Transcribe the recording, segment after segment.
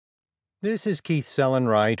This is Keith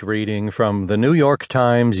Sellenwright reading from the New York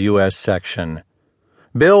Times U.S. section.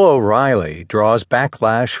 Bill O'Reilly draws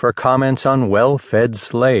backlash for comments on well-fed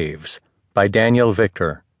slaves, by Daniel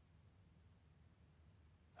Victor.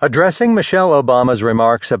 Addressing Michelle Obama's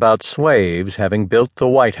remarks about slaves having built the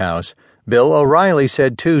White House, Bill O'Reilly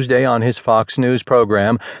said Tuesday on his Fox News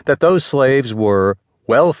program that those slaves were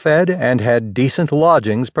well-fed and had decent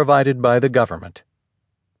lodgings provided by the government.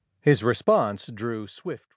 His response drew swift